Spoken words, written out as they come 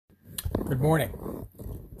Good morning.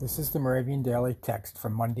 This is the Moravian Daily Text for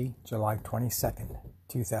Monday, July 22nd,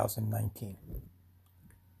 2019.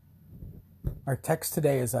 Our text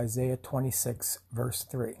today is Isaiah 26, verse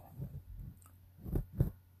 3.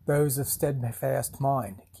 Those of steadfast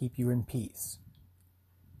mind keep you in peace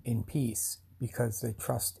because they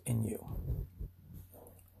trust in you.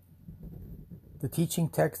 The teaching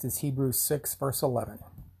text is Hebrews 6, verse 11.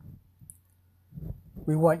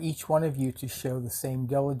 We want each one of you to show the same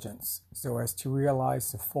diligence so as to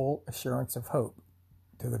realize the full assurance of hope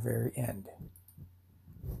to the very end.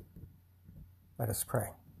 Let us pray.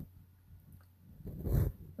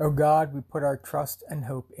 O God, we put our trust and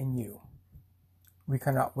hope in you. We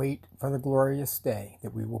cannot wait for the glorious day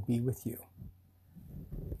that we will be with you.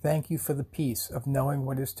 Thank you for the peace of knowing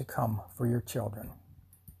what is to come for your children.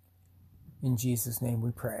 In Jesus' name we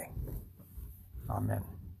pray. Amen.